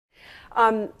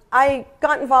I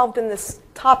got involved in this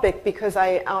topic because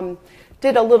I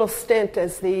did a little stint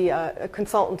as the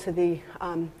consultant to the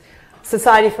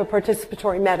Society for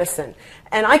Participatory Medicine.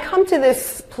 And I come to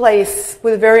this place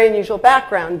with a very unusual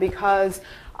background because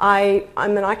I'm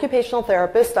an occupational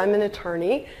therapist, I'm an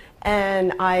attorney,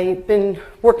 and I've been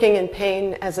working in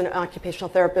pain as an occupational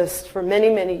therapist for many,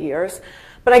 many years.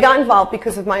 But I got involved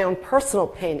because of my own personal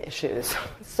pain issues.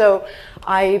 So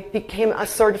I became a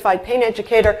certified pain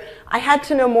educator. I had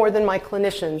to know more than my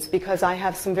clinicians because I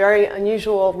have some very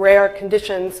unusual, rare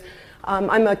conditions.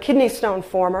 I'm a kidney stone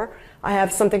former. I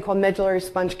have something called medullary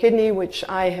sponge kidney, which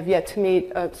I have yet to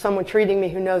meet someone treating me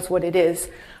who knows what it is.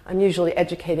 I'm usually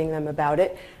educating them about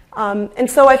it.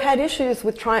 And so I've had issues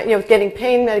with getting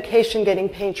pain medication, getting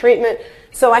pain treatment.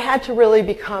 So I had to really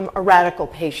become a radical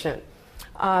patient.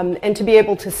 And to be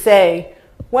able to say,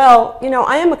 well,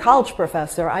 I am a college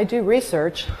professor. I do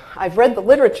research. I've read the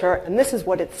literature, and this is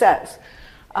what it says.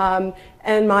 And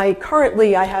I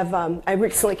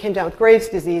recently came down with Graves'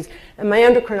 disease, and my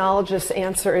endocrinologist's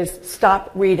answer is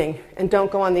stop reading and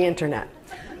don't go on the internet.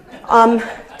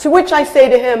 To which I say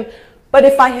to him, but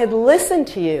if I had listened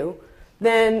to you,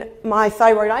 then my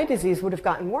thyroid eye disease would have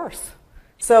gotten worse.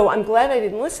 So I'm glad I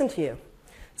didn't listen to you.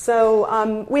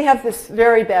 So we have this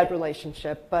very bad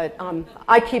relationship, but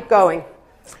I keep going.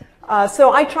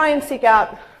 So I try and seek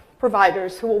out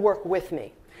providers who will work with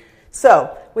me.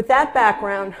 So with that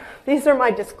background, these are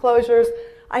my disclosures.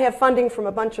 I have funding from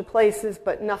a bunch of places,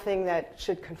 but nothing that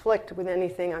should conflict with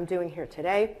anything I'm doing here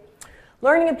today.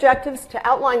 Learning objectives to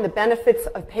outline the benefits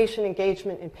of patient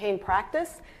engagement in pain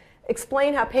practice,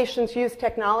 explain how patients use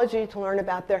technology to learn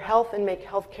about their health and make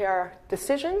healthcare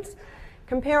decisions,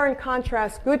 compare and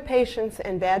contrast good patients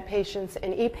and bad patients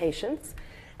and e-patients,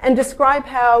 and describe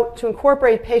how to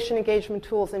incorporate patient engagement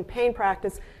tools in pain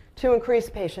practice to increase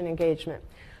patient engagement.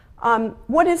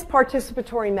 What is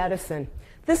participatory medicine?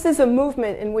 This is a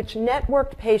movement in which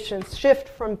networked patients shift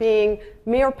from being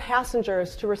mere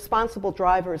passengers to responsible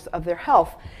drivers of their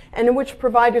health, and in which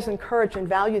providers encourage and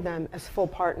value them as full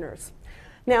partners.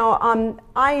 Now,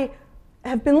 I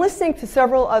have been listening to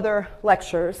several other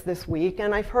lectures this week,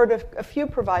 and I've heard a few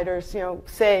providers,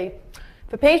 say,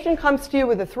 if a patient comes to you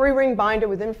with a 3-ring binder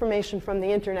with information from the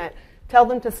internet, tell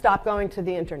them to stop going to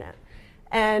the internet.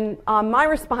 And my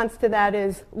response to that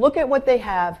is, look at what they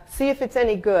have, see if it's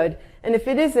any good, and if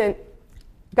it isn't,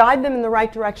 guide them in the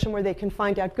right direction where they can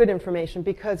find out good information,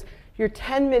 because your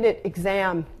 10-minute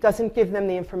exam doesn't give them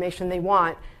the information they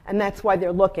want, and that's why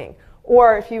they're looking.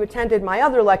 Or if you attended my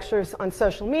other lectures on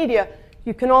social media,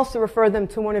 you can also refer them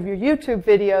to one of your YouTube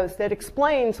videos that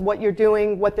explains what you're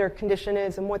doing, what their condition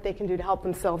is, and what they can do to help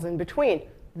themselves in between.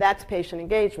 That's patient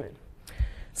engagement.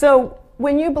 So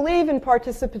when you believe in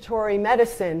participatory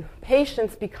medicine,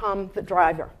 patients become the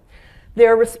driver.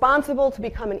 They're responsible to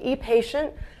become an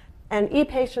e-patient, and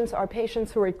e-patients are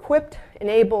patients who are equipped,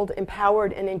 enabled,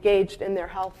 empowered, and engaged in their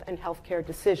health and healthcare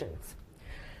decisions.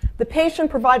 The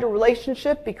patient-provider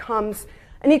relationship becomes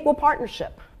an equal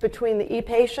partnership between the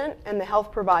e-patient and the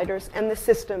health providers and the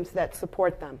systems that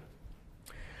support them.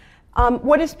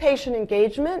 What is patient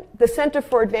engagement? The Center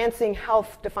for Advancing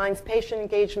Health defines patient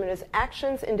engagement as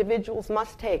actions individuals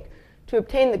must take to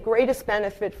obtain the greatest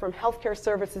benefit from healthcare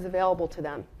services available to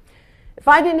them. If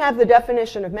I didn't have the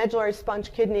definition of medullary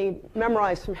sponge kidney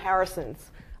memorized from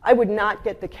Harrison's, I would not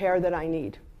get the care that I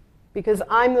need, because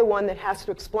I'm the one that has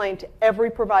to explain to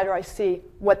every provider I see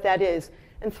what that is,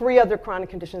 and 3 other chronic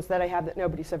conditions that I have that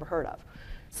nobody's ever heard of.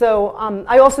 So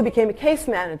I also became a case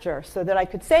manager so that I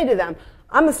could say to them,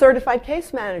 I'm a certified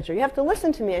case manager. You have to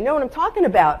listen to me. I know what I'm talking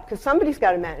about, because somebody's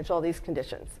got to manage all these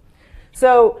conditions.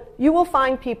 So you will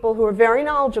find people who are very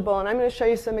knowledgeable, and I'm going to show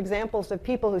you some examples of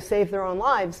people who saved their own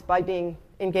lives by being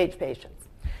engaged patients.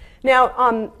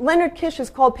 Now, Leonard Kish has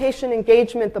called patient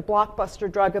engagement the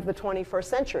blockbuster drug of the 21st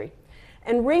century.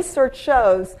 And research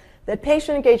shows that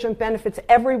patient engagement benefits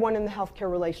everyone in the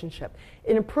healthcare relationship.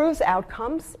 It improves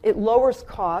outcomes, it lowers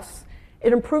costs,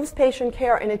 it improves patient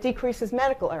care, and it decreases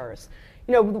medical errors.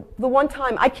 The one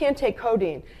time, I can't take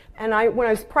codeine, and when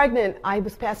I was pregnant, I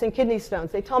was passing kidney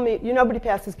stones. They told me, nobody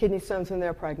passes kidney stones when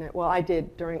they're pregnant. Well, I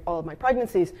did during all of my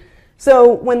pregnancies.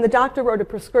 So when the doctor wrote a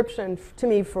prescription to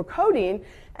me for codeine,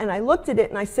 and I looked at it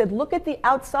and I said, look at the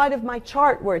outside of my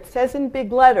chart where it says in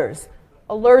big letters,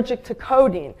 allergic to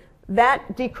codeine.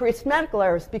 That decreased medical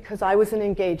errors because I was an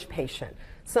engaged patient.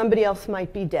 Somebody else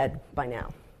might be dead by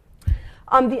now.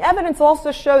 The evidence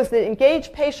also shows that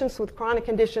engaged patients with chronic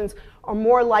conditions are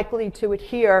more likely to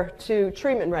adhere to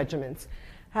treatment regimens.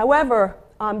 However,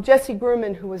 Jesse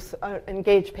Grumman, who was an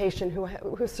engaged patient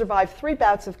who survived 3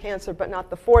 bouts of cancer but not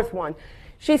the 4th one,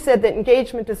 She said that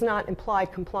engagement does not imply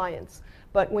compliance,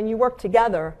 but when you work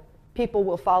together, people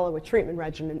will follow a treatment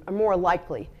regimen, are more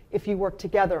likely if you work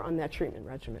together on that treatment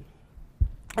regimen.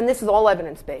 And this is all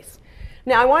evidence-based.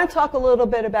 Now, I want to talk a little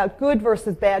bit about good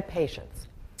versus bad patients.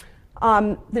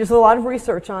 There's a lot of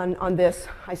research on this,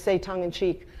 I say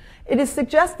tongue-in-cheek. It is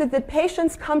suggested that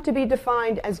patients come to be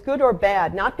defined as good or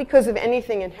bad, not because of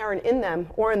anything inherent in them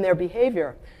or in their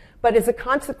behavior, but as a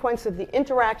consequence of the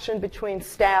interaction between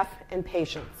staff and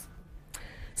patients.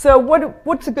 So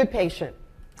what's a good patient?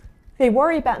 They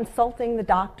worry about insulting the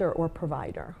doctor or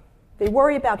provider. They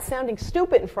worry about sounding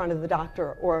stupid in front of the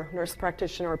doctor or nurse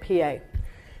practitioner or PA.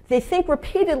 They think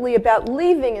repeatedly about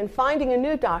leaving and finding a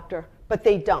new doctor, but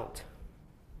they don't.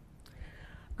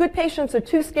 Good patients are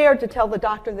too scared to tell the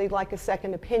doctor they'd like a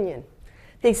second opinion.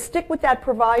 They stick with that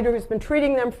provider who's been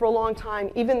treating them for a long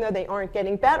time, even though they aren't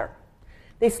getting better.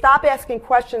 They stop asking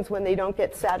questions when they don't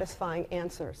get satisfying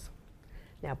answers.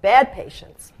 Now, bad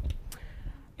patients.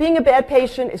 Being a bad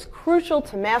patient is crucial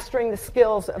to mastering the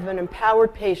skills of an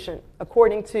empowered patient,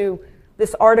 according to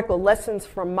this article, Lessons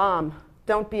from Mom.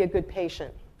 Don't be a good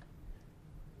patient.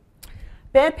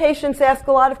 Bad patients ask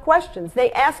a lot of questions.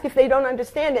 They ask if they don't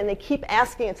understand, and they keep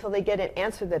asking until they get an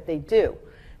answer that they do.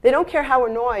 They don't care how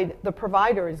annoyed the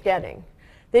provider is getting.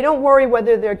 They don't worry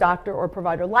whether their doctor or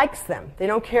provider likes them. They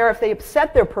don't care if they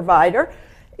upset their provider,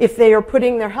 if they are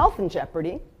putting their health in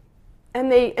jeopardy. And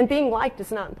being liked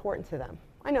is not important to them.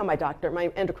 I know my doctor, my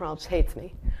endocrinologist hates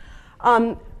me.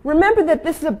 Remember that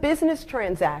this is a business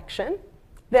transaction,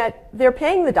 that they're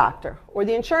paying the doctor, or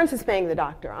the insurance is paying the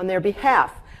doctor on their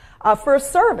behalf for a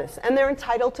service, and they're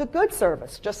entitled to good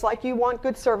service, just like you want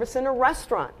good service in a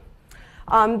restaurant.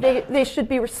 They should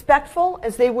be respectful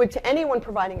as they would to anyone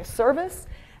providing a service,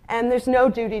 and there's no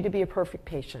duty to be a perfect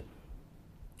patient.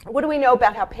 What do we know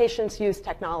about how patients use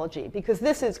technology? Because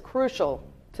this is crucial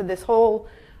to this whole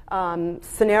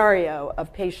scenario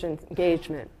of patient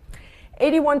engagement.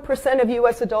 81% of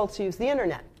US adults use the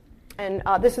internet, and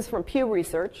this is from Pew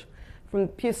Research, from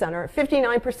Pew Center.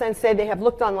 59% say they have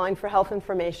looked online for health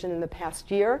information in the past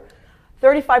year.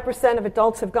 35% of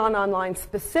adults have gone online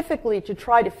specifically to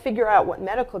try to figure out what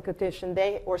medical condition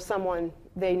they or someone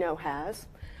they know has.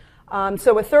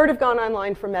 So a third have gone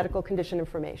online for medical condition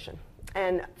information.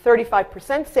 And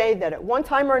 35% say that at one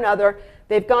time or another,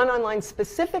 they've gone online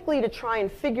specifically to try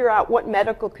and figure out what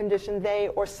medical condition they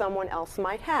or someone else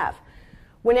might have.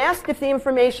 When asked if the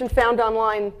information found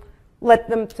online led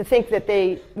them to think that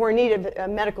they were in need of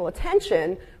medical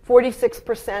attention,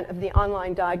 46% of the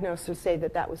online diagnosers say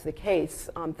that that was the case.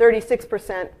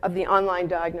 36% of the online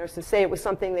diagnosers say it was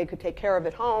something they could take care of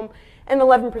at home, and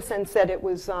 11% said it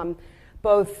was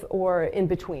both or in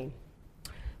between.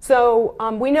 So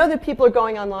we know that people are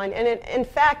going online, and in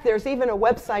fact, there's even a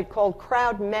website called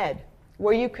CrowdMed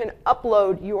where you can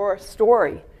upload your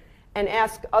story and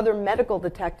ask other medical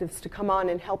detectives to come on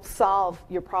and help solve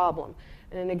your problem.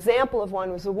 And an example of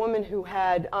one was a woman who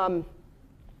had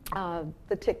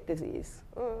the tick disease.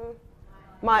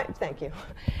 Thank you.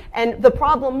 And the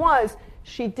problem was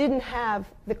she didn't have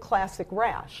the classic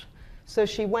rash. So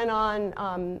she went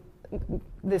on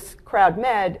this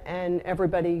CrowdMed, and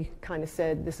everybody kind of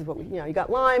said, this is what you got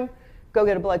Lyme, go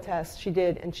get a blood test. She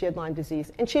did, and she had Lyme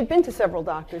disease. And she had been to several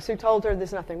doctors who told her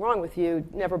there's nothing wrong with you,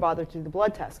 never bothered to do the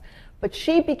blood test. But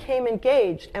she became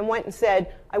engaged and went and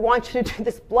said, I want you to do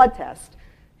this blood test.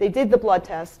 They did the blood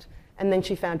test, and then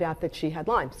she found out that she had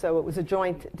Lyme. So it was a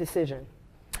joint decision.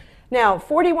 Now,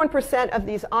 41% of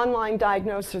these online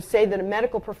diagnosers say that a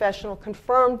medical professional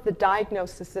confirmed the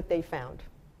diagnosis that they found.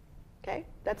 Okay,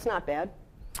 that's not bad.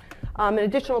 An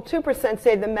additional 2%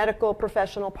 say the medical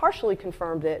professional partially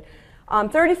confirmed it.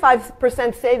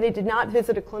 35% say they did not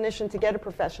visit a clinician to get a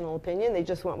professional opinion. They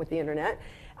just went with the internet.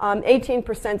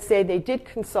 18% say they did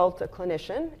consult a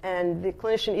clinician, and the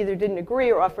clinician either didn't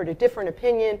agree or offered a different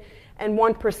opinion. And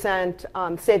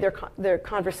 1% say their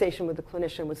conversation with the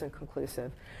clinician was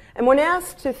inconclusive. And when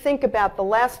asked to think about the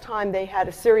last time they had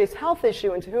a serious health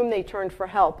issue and to whom they turned for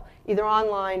help, either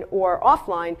online or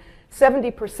offline,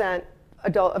 70%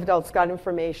 of adults got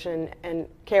information and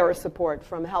care or support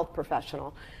from a health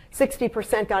professional.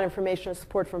 60% got information and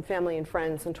support from family and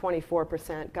friends, and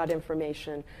 24% got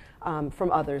information from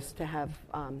others to have,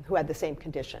 who had the same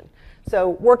condition. So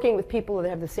working with people that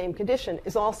have the same condition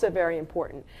is also very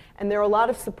important. And there are a lot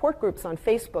of support groups on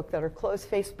Facebook that are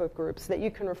closed Facebook groups that you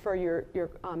can refer your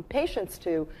patients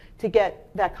to get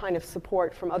that kind of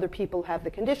support from other people who have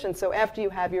the condition. So after you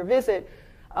have your visit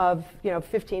of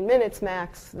 15 minutes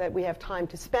max that we have time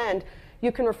to spend,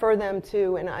 you can refer them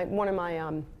to, and one of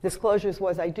my disclosures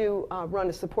was I do run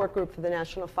a support group for the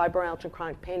National Fibromyalgia and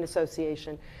Chronic Pain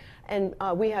Association. and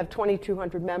we have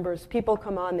 2,200 members. People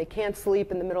come on, they can't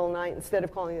sleep in the middle of the night. Instead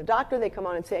of calling the doctor, they come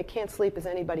on and say, I can't sleep, is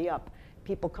anybody up?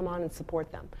 People come on and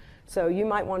support them. So you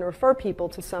might want to refer people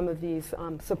to some of these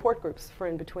support groups for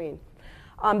in between.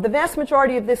 The vast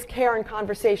majority of this care and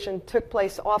conversation took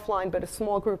place offline, but a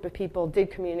small group of people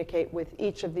did communicate with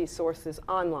each of these sources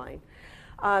online.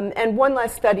 And one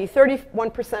last study,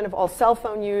 31% of all cell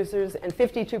phone users and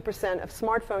 52% of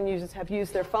smartphone users have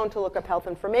used their phone to look up health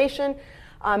information.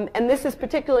 And this is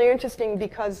particularly interesting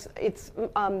because it's,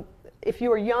 if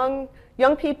you are young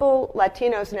people,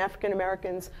 Latinos and African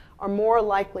Americans are more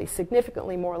likely,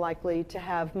 significantly more likely, to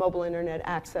have mobile internet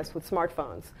access with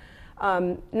smartphones.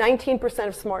 19%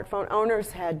 of smartphone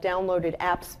owners had downloaded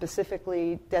apps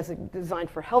specifically designed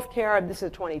for healthcare. This is a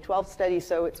 2012 study,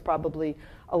 so it's probably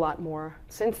a lot more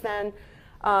since then.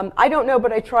 I don't know,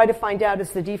 but I try to find out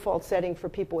is the default setting for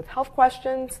people with health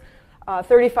questions.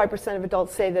 35% of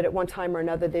adults say that at one time or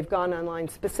another they've gone online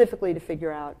specifically to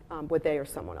figure out what they or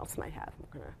someone else might have.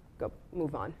 I'm going to go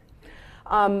move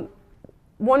on.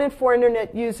 1 in 4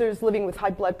 internet users living with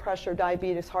high blood pressure,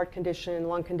 diabetes, heart condition,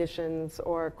 lung conditions,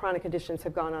 or chronic conditions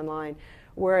have gone online,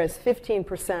 whereas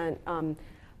 15%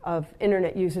 of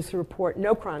internet users who report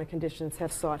no chronic conditions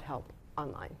have sought help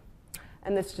online.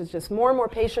 And this is just more and more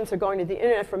patients are going to the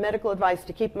internet for medical advice.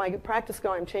 To keep my practice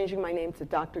going, I'm changing my name to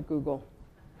Dr. Google.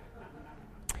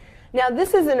 Now,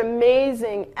 this is an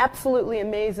amazing, absolutely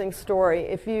amazing story.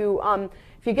 If you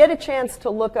get a chance to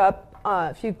look up,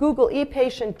 if you Google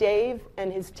ePatient Dave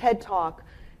and his TED Talk,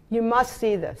 you must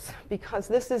see this, because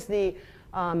this is the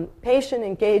patient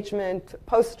engagement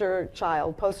poster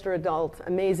child, poster adult,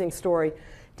 amazing story.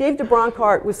 Dave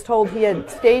DeBronkart was told he had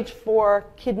stage 4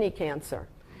 kidney cancer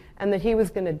and that he was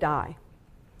going to die.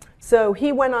 So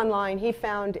he went online, he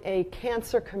found a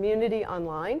cancer community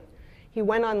online. He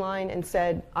went online and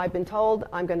said, I've been told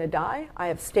I'm going to die. I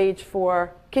have stage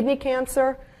 4 kidney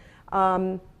cancer.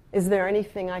 Is there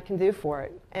anything I can do for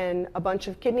it? And a bunch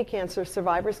of kidney cancer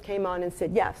survivors came on and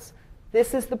said, yes,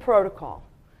 this is the protocol.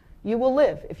 You will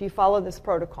live if you follow this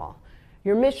protocol.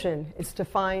 Your mission is to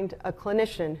find a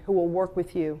clinician who will work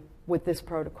with you with this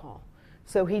protocol.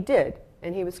 So he did,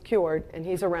 and he was cured, and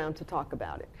he's around to talk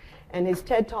about it. And his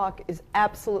TED Talk is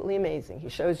absolutely amazing. He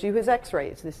shows you his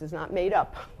x-rays. This is not made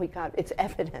up. It's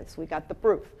evidence. We got the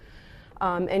proof.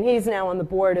 And he's now on the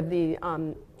board of the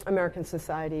American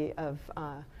Society of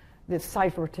the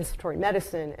Society for Participatory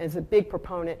Medicine as a big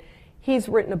proponent. He's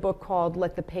written a book called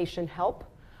Let the Patient Help.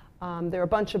 There are a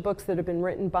bunch of books that have been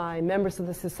written by members of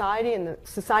the society, and the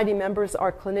society members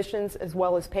are clinicians as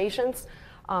well as patients.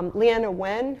 Leanna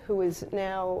Wen, who is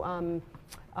now,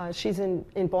 she's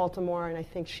in Baltimore, and I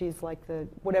think she's like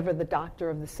whatever the doctor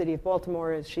of the city of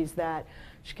Baltimore is, she's that.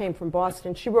 She came from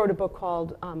Boston. She wrote a book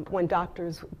called When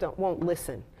Doctors Won't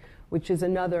Listen, which is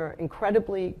another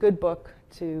incredibly good book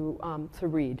to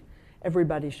read.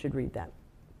 Everybody should read that.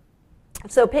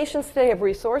 So patients today have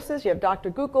resources. You have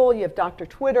Dr. Google, you have Dr.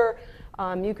 Twitter.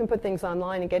 You can put things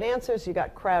online and get answers. You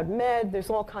got CrowdMed. There's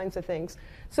all kinds of things.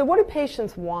 So what do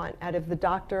patients want out of the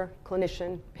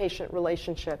doctor-clinician-patient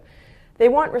relationship? They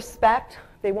want respect.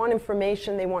 They want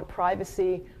information. They want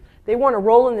privacy. They want a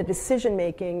role in the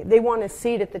decision-making. They want a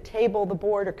seat at the table, the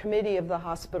board, or committee of the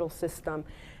hospital system.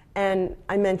 And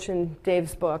I mentioned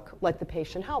Dave's book, Let the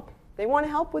Patient Help. They want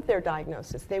to help with their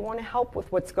diagnosis. They want to help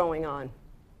with what's going on.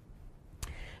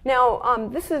 Now,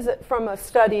 this is from a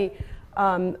study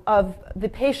of the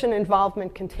patient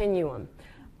involvement continuum.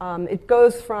 It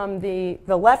goes from the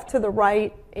left to the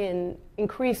right in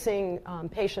increasing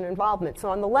patient involvement.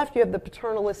 So on the left, you have the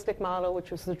paternalistic model,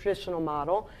 which was the traditional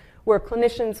model, where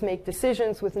clinicians make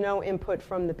decisions with no input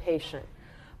from the patient.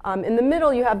 In the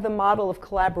middle, you have the model of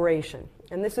collaboration.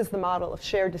 And this is the model of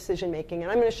shared decision-making.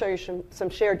 And I'm going to show you some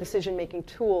shared decision-making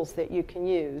tools that you can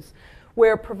use,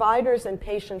 where providers and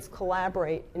patients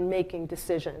collaborate in making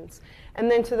decisions.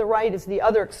 And then to the right is the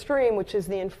other extreme, which is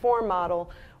the informed model,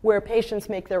 where patients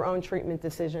make their own treatment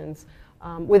decisions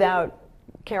without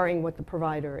caring what the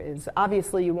provider is.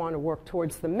 Obviously, you want to work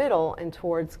towards the middle and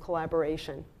towards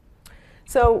collaboration.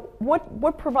 So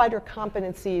what provider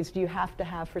competencies do you have to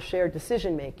have for shared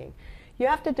decision-making? You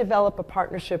have to develop a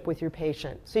partnership with your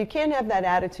patient. So you can't have that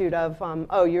attitude of,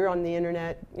 oh, you're on the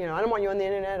internet, I don't want you on the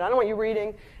internet, I don't want you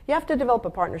reading. You have to develop a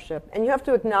partnership, and you have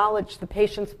to acknowledge the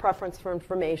patient's preference for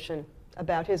information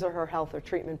about his or her health or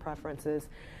treatment preferences,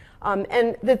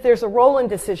 and that there's a role in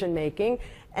decision making,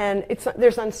 and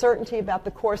there's uncertainty about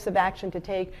the course of action to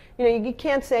take. You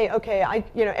can't say, okay,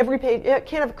 you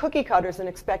can't have cookie cutters and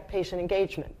expect patient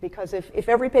engagement, because if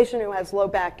every patient who has low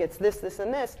back gets this,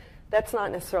 and this, that's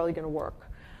not necessarily going to work.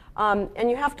 And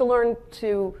you have to learn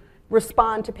to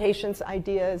respond to patients'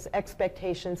 ideas,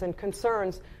 expectations, and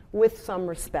concerns with some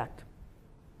respect.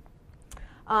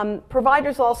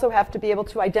 Providers also have to be able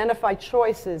to identify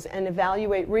choices and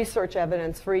evaluate research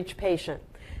evidence for each patient.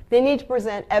 They need to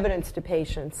present evidence to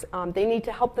patients. They need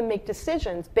to help them make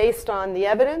decisions based on the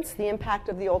evidence, the impact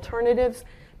of the alternatives,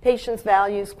 patients'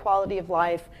 values, quality of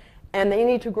life, and they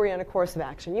need to agree on a course of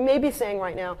action. You may be saying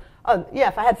right now, oh, yeah,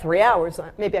 if I had 3 hours,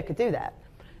 maybe I could do that.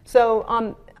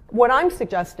 So what I'm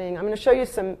suggesting, I'm going to show you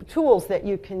some tools that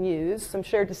you can use, some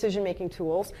shared decision-making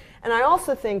tools. And I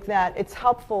also think that it's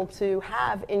helpful to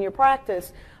have in your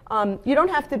practice, you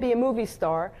don't have to be a movie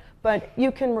star, but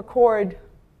you can record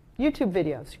YouTube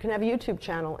videos. You can have a YouTube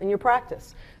channel in your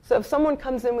practice. So if someone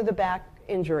comes in with a back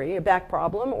injury, a back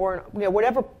problem, or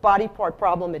whatever body part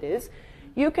problem it is,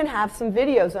 you can have some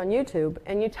videos on YouTube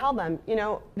and you tell them,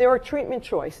 there are treatment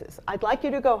choices. I'd like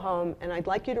you to go home and I'd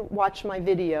like you to watch my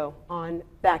video on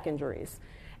back injuries.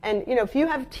 And if you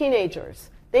have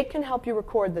teenagers, they can help you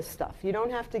record this stuff. You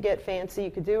don't have to get fancy.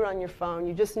 You could do it on your phone.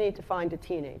 You just need to find a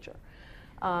teenager.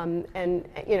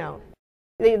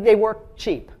 They work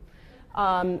cheap.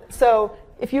 So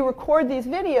if you record these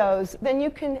videos, then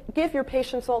you can give your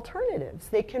patients alternatives.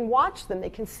 They can watch them. They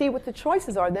can see what the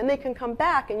choices are. Then they can come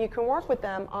back and you can work with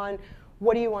them on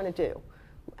what do you want to do.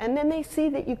 And then they see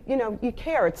that you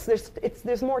care.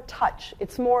 There's more touch.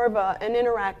 It's more of an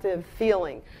interactive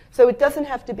feeling. So it doesn't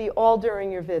have to be all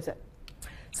during your visit.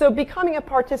 So becoming a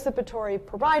participatory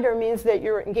provider means that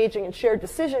you're engaging in shared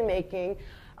decision making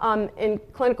in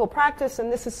clinical practice,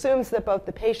 and this assumes that both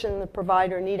the patient and the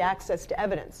provider need access to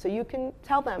evidence. So you can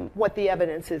tell them what the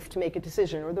evidence is to make a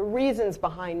decision or the reasons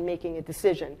behind making a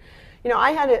decision.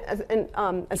 I had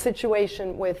a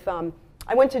situation with,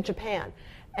 I went to Japan,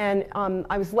 and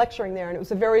I was lecturing there, and it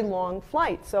was a very long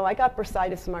flight. So I got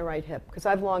bursitis in my right hip because I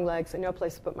have long legs and no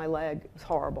place to put my leg. It was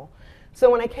horrible.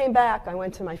 So when I came back, I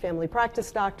went to my family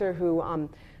practice doctor who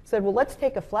said, well, let's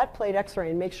take a flat plate x-ray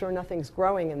and make sure nothing's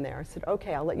growing in there. I said,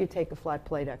 okay, I'll let you take a flat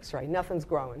plate x-ray. Nothing's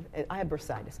growing. I have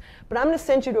bursitis. But I'm going to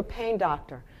send you to a pain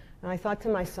doctor. And I thought to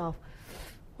myself,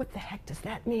 what the heck does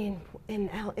that mean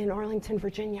in Arlington,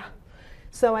 Virginia?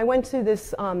 So I went to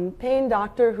this pain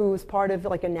doctor who was part of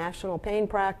like a national pain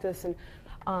practice. And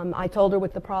I told her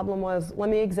what the problem was. Let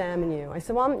me examine you. I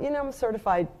said, well, I'm a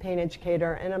certified pain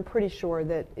educator, and I'm pretty sure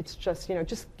that it's just,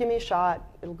 just give me a shot.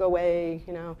 It'll go away,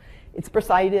 It's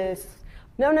bursitis.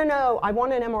 No, I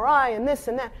want an MRI and this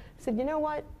and that. I said, you know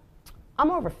what? I'm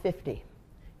over 50.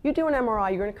 You do an MRI,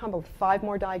 you're going to come up with 5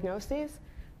 more diagnoses.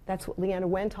 That's what Leanna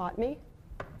Wen taught me,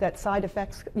 that side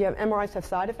effects, MRIs have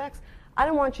side effects. I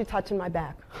don't want you touching my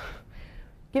back.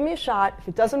 Give me a shot. If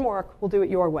it doesn't work, we'll do it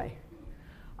your way.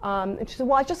 And she said,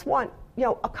 well, I just want,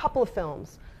 a couple of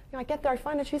films. I get there, I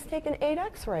find that she's taken 8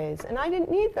 x-rays, and I didn't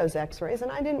need those x-rays,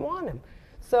 and I didn't want them.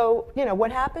 So,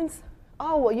 what happens?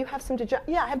 Oh, well, you have some,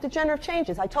 I have degenerative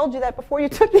changes. I told you that before you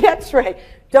took the x-ray.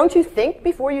 Don't you think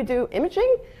before you do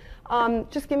imaging?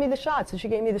 Just give me the shot. So she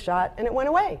gave me the shot, and it went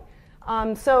away.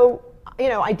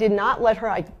 I did not let her,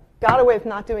 I got away with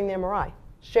not doing the MRI.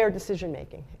 Shared decision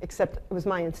making, except it was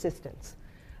my insistence.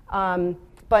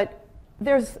 But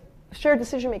there's shared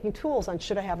decision-making tools on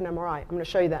should I have an MRI. I'm going to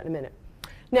show you that in a minute.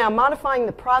 Now, modifying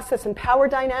the process and power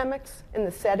dynamics in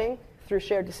the setting through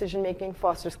shared decision-making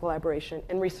fosters collaboration,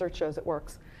 and research shows it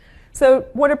works. So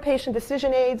what are patient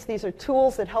decision aids? These are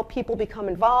tools that help people become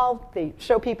involved. They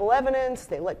show people evidence.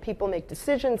 They let people make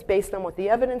decisions based on what the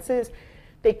evidence is.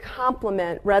 They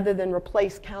complement rather than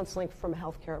replace counseling from a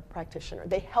healthcare practitioner.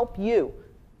 They help you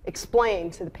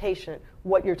explain to the patient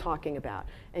what you're talking about,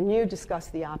 and you discuss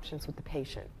the options with the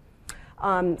patient.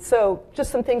 So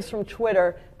just some things from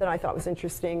Twitter that I thought was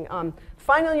interesting.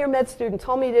 Final year med student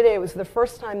told me today it was the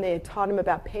first time they had taught him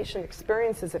about patient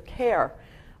experiences of care.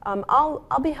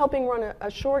 I'll be helping run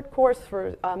a short course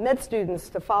for med students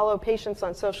to follow patients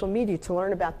on social media to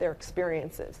learn about their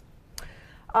experiences.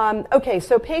 Okay,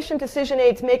 so patient decision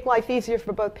aids make life easier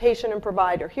for both patient and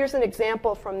provider. Here's an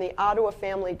example from the Ottawa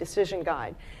Family Decision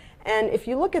Guide. And if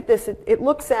you look at this, it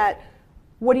looks at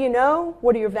what do you know,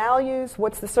 what are your values,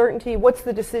 what's the certainty, what's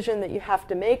the decision that you have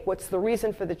to make, what's the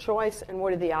reason for the choice, and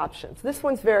what are the options. This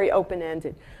one's very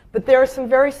open-ended, but there are some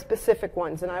very specific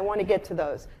ones, and I want to get to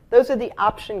those. Those are the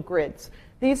option grids.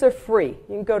 These are free.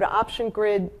 You can go to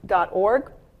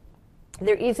optiongrid.org.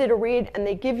 They're easy to read, and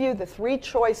they give you the 3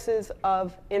 choices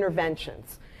of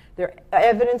interventions. They're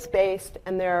evidence-based,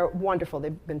 and they're wonderful.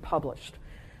 They've been published.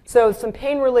 So some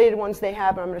pain-related ones they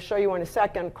have, and I'm going to show you in a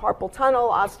second: carpal tunnel,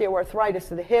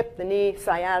 osteoarthritis of the hip, the knee,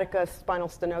 sciatica, spinal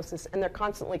stenosis, and they're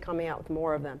constantly coming out with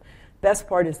more of them. Best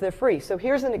part is they're free. So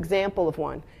here's an example of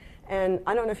one. And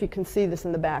I don't know if you can see this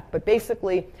in the back, but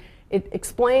basically It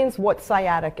explains what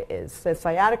sciatica is. It says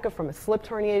sciatica from a slipped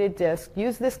herniated disc.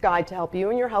 Use this guide to help you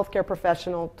and your healthcare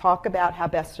professional talk about how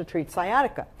best to treat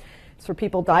sciatica. It's for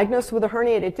people diagnosed with a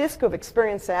herniated disc who have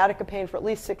experienced sciatica pain for at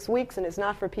least 6 weeks, and is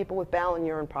not for people with bowel and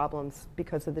urine problems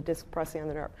because of the disc pressing on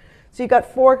the nerve. So you've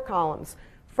got 4 columns.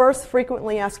 First,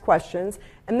 frequently asked questions,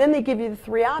 and then they give you the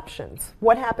 3 options.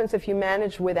 What happens if you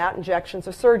manage without injections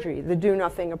or surgery? The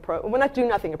do-nothing approach. Well, not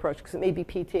do-nothing approach, because it may be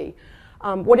PT.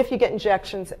 What if you get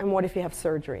injections, and what if you have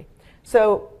surgery?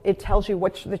 So it tells you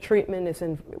what the treatment is,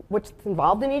 what's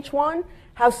involved in each one,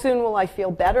 how soon will I feel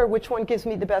better, which one gives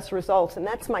me the best results, and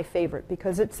that's my favorite,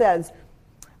 because it says,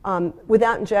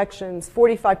 without injections,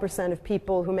 45% of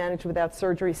people who manage without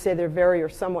surgery say they're very or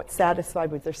somewhat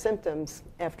satisfied with their symptoms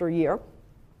after a year.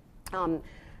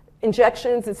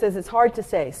 Injections, it says it's hard to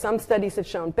say. Some studies have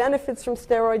shown benefits from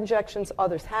steroid injections,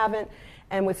 others haven't.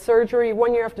 And with surgery,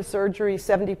 1 year after surgery,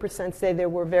 70% say they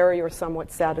were very or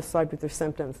somewhat satisfied with their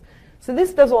symptoms. So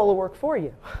this does all the work for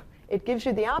you. It gives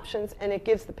you the options, and it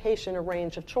gives the patient a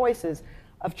range of choices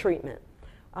of treatment.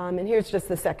 And here's just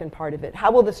the second part of it.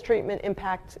 How will this treatment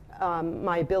impact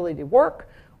my ability to work?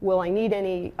 Will I need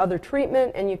any other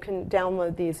treatment? And you can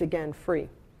download these, again, free.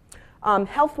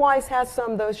 HealthWise has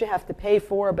some, those you have to pay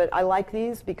for, but I like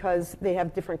these because they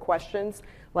have different questions,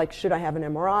 like should I have an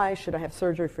MRI, should I have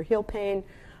surgery for heel pain?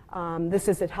 This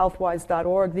is at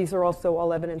healthwise.org. These are also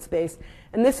all evidence-based.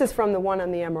 And this is from the one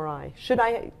on the MRI. Should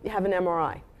I have an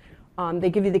MRI?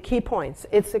 They give you the key points.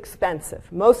 It's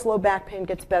expensive. Most low back pain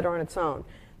gets better on its own.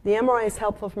 The MRI is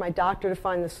helpful for my doctor to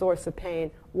find the source of pain.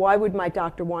 Why would my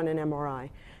doctor want an MRI?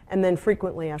 And then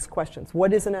frequently asked questions.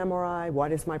 What is an MRI? Why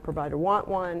does my provider want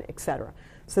one? Et cetera.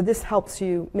 So this helps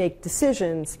you make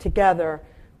decisions together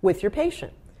with your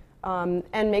patient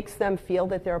and makes them feel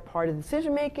that they're a part of the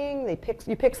decision making.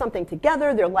 You pick something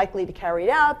together. They're likely to carry it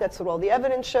out. That's what all the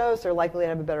evidence shows. They're likely to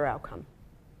have a better outcome.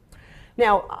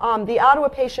 Now, the Ottawa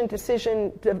Patient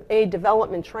Decision Aid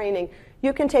Development Training,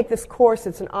 you can take this course.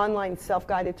 It's an online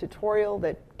self-guided tutorial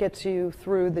that gets you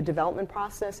through the development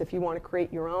process if you want to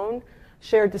create your own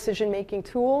shared decision-making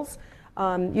tools.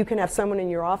 You can have someone in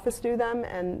your office do them,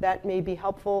 and that may be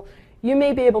helpful. You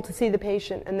may be able to see the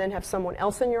patient and then have someone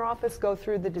else in your office go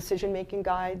through the decision-making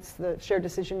guides, the shared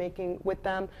decision-making with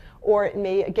them, or it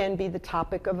may, again, be the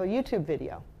topic of a YouTube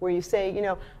video where you say,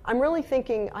 I'm really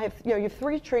thinking, you have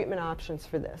 3 treatment options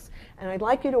for this, and I'd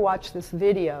like you to watch this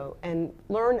video and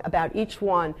learn about each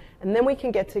one, and then we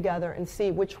can get together and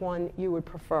see which one you would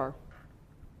prefer.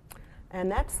 And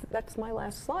that's my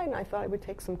last slide, and I thought I would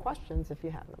take some questions if you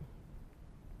have them.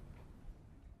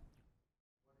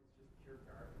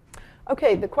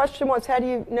 Okay, the question was, how do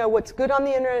you know what's good on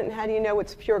the internet, and how do you know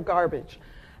it's pure garbage?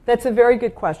 That's a very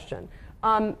good question.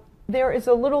 There is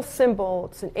a little symbol,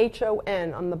 it's an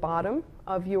HON on the bottom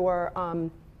of your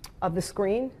of the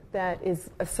screen that is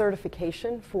a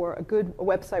certification for a good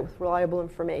website with reliable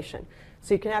information.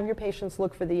 So you can have your patients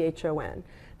look for the HON.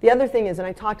 The other thing is, and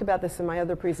I talked about this in my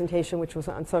other presentation, which was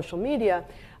on social media,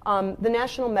 the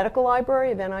National Medical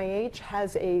Library of NIH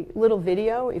has a little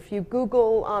video. If you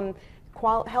Google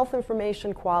health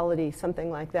information quality, something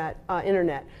like that,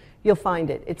 internet, you'll find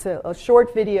it. It's a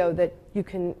short video that you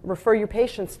can refer your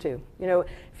patients to.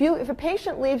 If a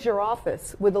patient leaves your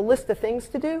office with a list of things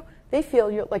to do, they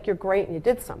feel like you're great and you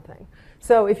did something.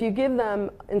 So if you give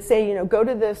them and say, go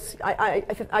to this, I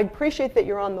appreciate that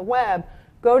you're on the web,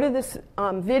 go to this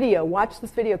video, watch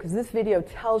this video, because this video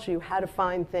tells you how to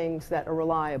find things that are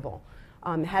reliable,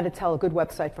 how to tell a good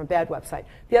website from a bad website.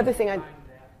 The other thing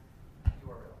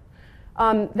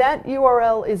that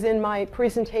URL is in my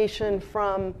presentation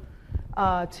from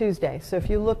Tuesday. So if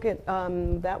you look at,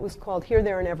 that was called Here,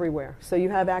 There, and Everywhere. So you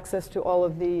have access to all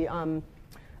of the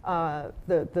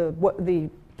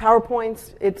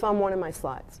PowerPoints. It's on one of my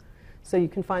slides. So you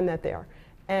can find that there.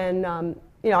 And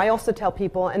I also tell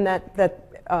people, and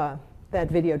that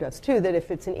video does too, that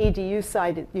if it's an EDU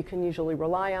site, you can usually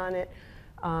rely on it.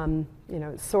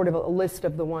 It's sort of a list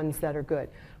of the ones that are good.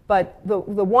 But the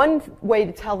one way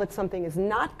to tell that something is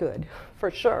not good,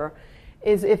 for sure,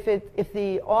 is if it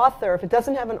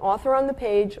doesn't have an author on the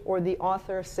page, or the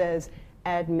author says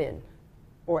admin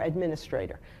or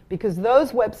administrator, because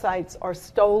those websites are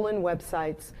stolen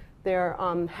websites. They're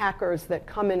hackers that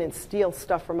come in and steal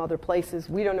stuff from other places.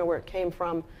 We don't know where it came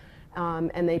from,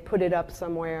 and they put it up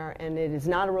somewhere, and it is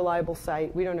not a reliable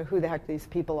site. We don't know who the heck these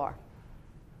people are.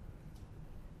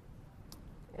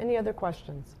 Any other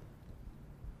questions?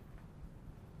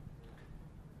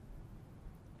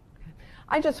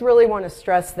 I just really want to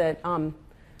stress that,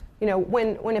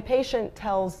 when a patient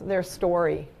tells their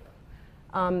story,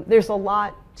 there's a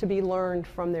lot to be learned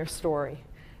from their story.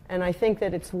 And I think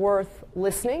that it's worth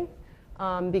listening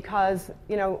because,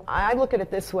 I look at it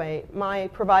this way. My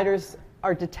providers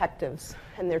are detectives,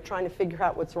 and they're trying to figure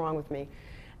out what's wrong with me.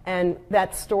 And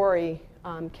that story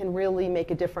can really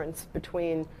make a difference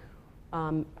between,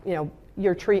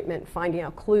 your treatment, finding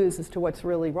out clues as to what's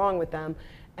really wrong with them.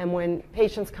 And when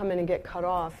patients come in and get cut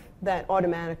off, that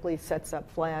automatically sets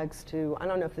up flags to, I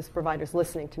don't know if this provider's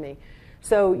listening to me.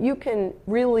 So you can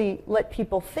really let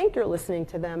people think you're listening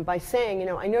to them by saying,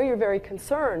 I know you're very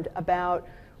concerned about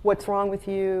what's wrong with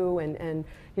you and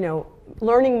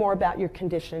learning more about your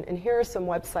condition. And here are some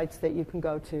websites that you can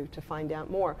go to find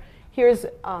out more. Here's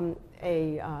you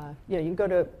can go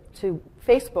to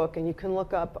Facebook and you can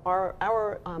look up our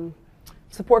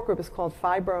support group is called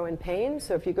Fibro and Pain.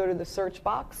 So if you go to the search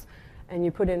box and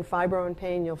you put in fibro and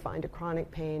pain, you'll find a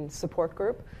chronic pain support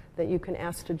group that you can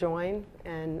ask to join,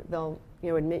 and they'll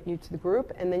admit you to the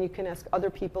group. And then you can ask other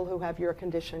people who have your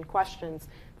condition questions,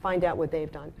 find out what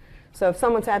they've done. So if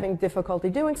someone's having difficulty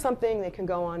doing something, they can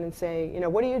go on and say,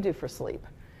 what do you do for sleep?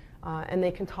 And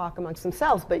they can talk amongst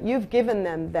themselves. But you've given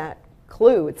them that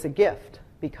clue. It's a gift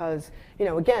because,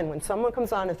 again, when someone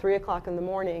comes on at 3 o'clock in the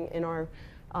morning in our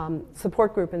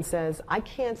support group and says, I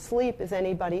can't sleep, is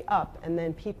anybody up? And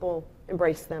then people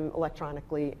embrace them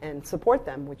electronically and support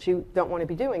them, which you don't want to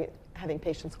be doing, having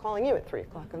patients calling you at 3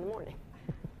 o'clock in the morning.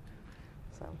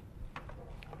 So,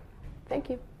 thank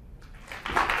you.